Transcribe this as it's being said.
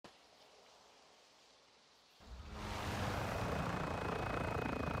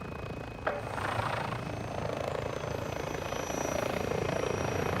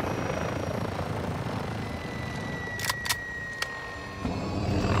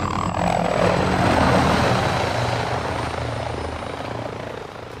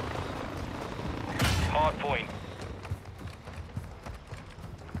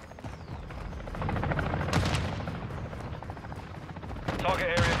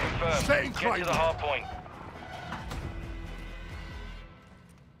confirmed. Setting Get claim. to the hard point.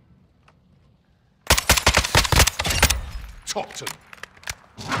 Topton.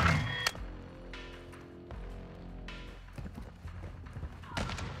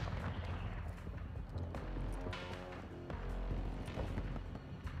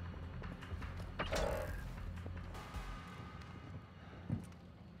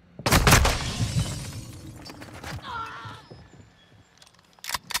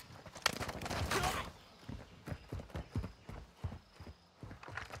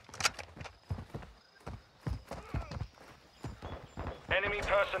 Enemy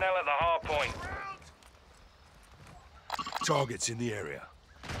personnel at the hard point. Targets in the area.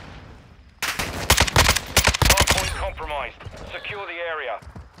 Hard point compromised. Secure the area.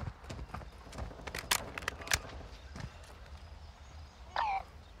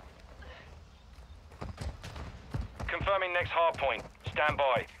 Confirming next hard point. Stand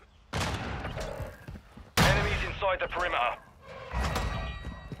by. Enemies inside the perimeter.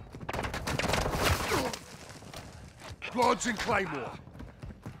 Bloods in Claymore.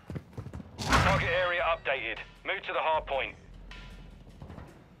 Target area updated. Move to the hard point.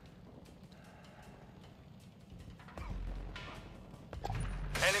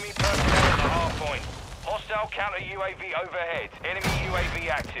 Enemy personnel at the hard point. Hostile counter UAV overhead. Enemy UAV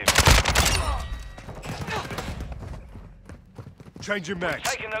active. Changing mags.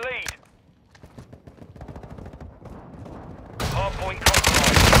 Taking the lead. Hard point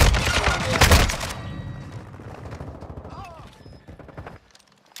compromised.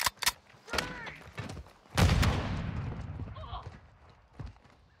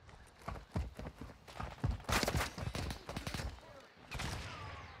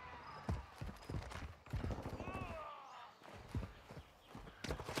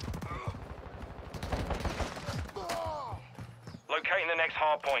 Locating the next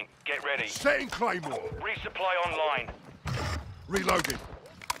hard point. Get ready. Setting Claymore. Resupply online. Reloading.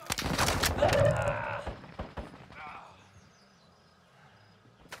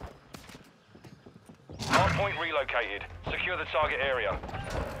 Hard point relocated. Secure the target area.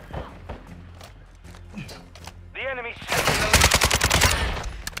 The enemy's taking the lead.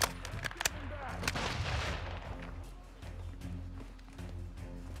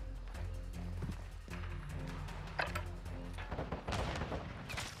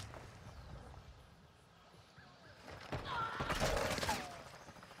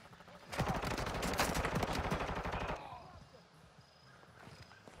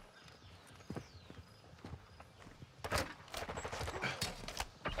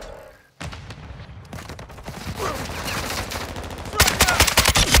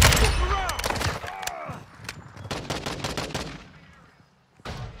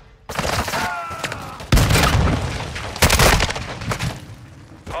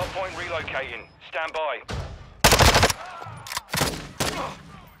 Hardpoint relocating. Stand by.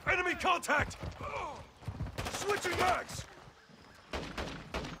 Enemy contact! Switching mags!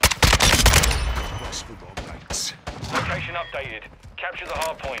 Westford on mates. Location updated. Capture the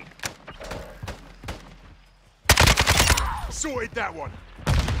hardpoint. Sorted that one.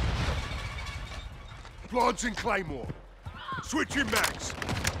 Bloods in Claymore. Switching mags.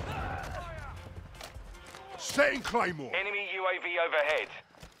 Setting Claymore. Enemy UAV overhead.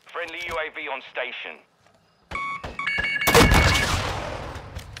 Friendly UAV on station.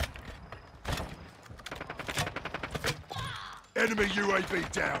 Enemy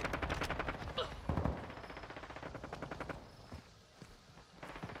UAV down.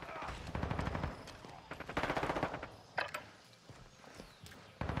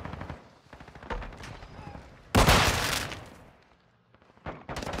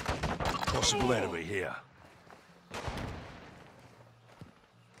 Possible enemy here.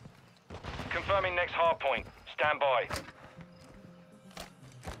 Confirming next hardpoint. Stand by.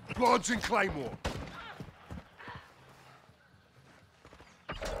 Bloods in Claymore.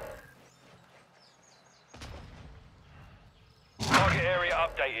 Target area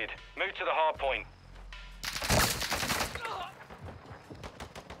updated. Move to the hardpoint.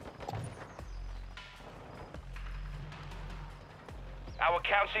 Our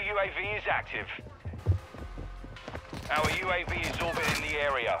counter UAV is active. Our UAV is orbiting the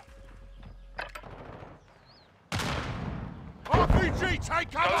area. RPG,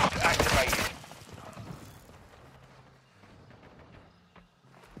 take cover! Ghost activated.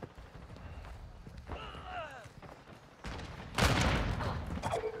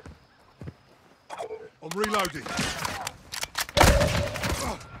 I'm reloading.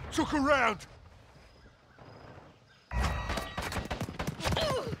 Took a round.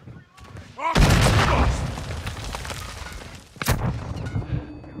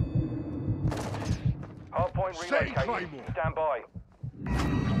 Hardpoint Setting relocated. Claymore. Stand by.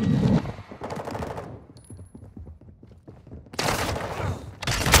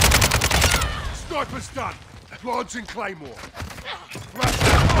 Sniper's done. Launching Claymore.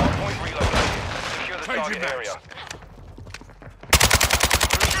 Hardpoint relocated. Secure the Changing target max. area.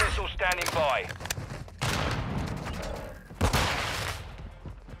 Cruise missile standing by.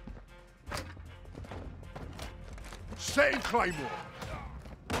 Setting Claymore.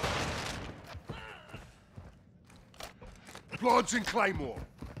 Launching Claymore.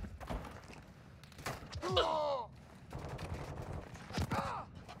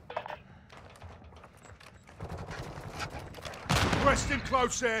 Resting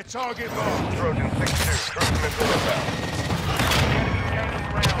close air, target mark. Trojan 6-2, cruise missile inbound. Enemy gaining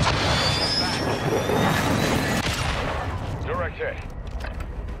ground. Back. Direct hit.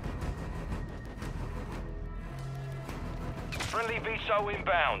 Friendly VSO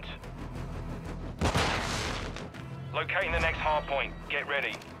inbound. Locating the next hardpoint. Get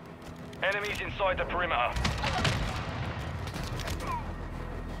ready. Enemies inside the perimeter.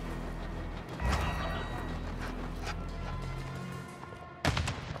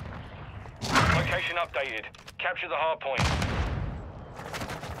 Location updated. Capture the hardpoint.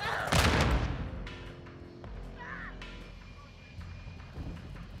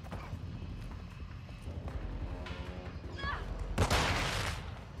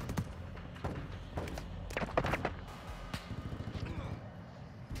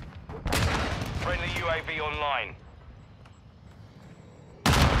 Friendly UAV online.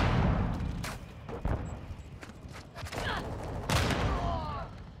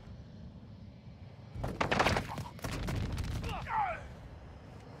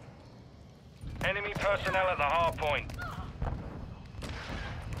 Enemy personnel at the hardpoint.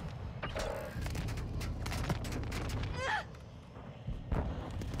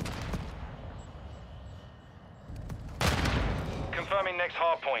 Confirming next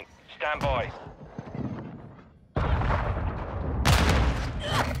hardpoint. Stand by.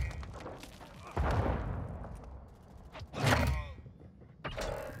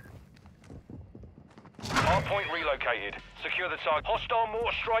 Hardpoint relocated. Secure the target. Hostile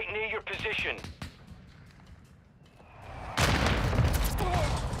mortar strike near your position.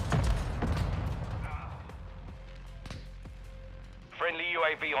 Friendly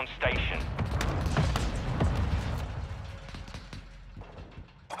UAV on station.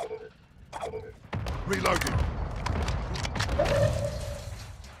 Reloading.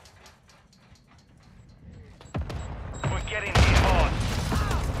 We're getting hit hard.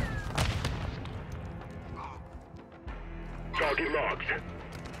 Target locked.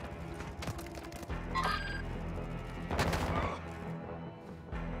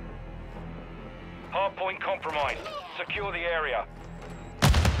 Hardpoint compromised. Secure the area.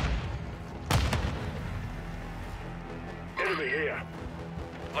 Enemy here.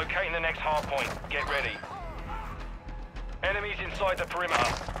 Locating the next hardpoint. Get ready. Enemies inside the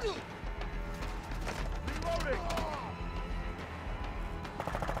perimeter. Reloading.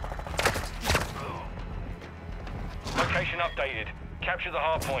 Location updated. Capture the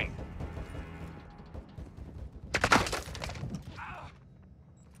hardpoint.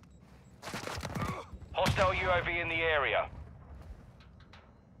 Hostile UAV in the area.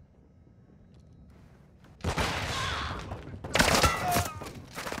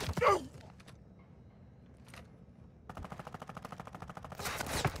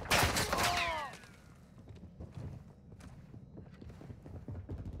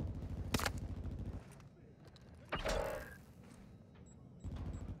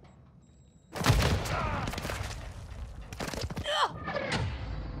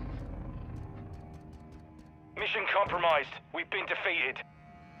 Mission compromised. We've been defeated.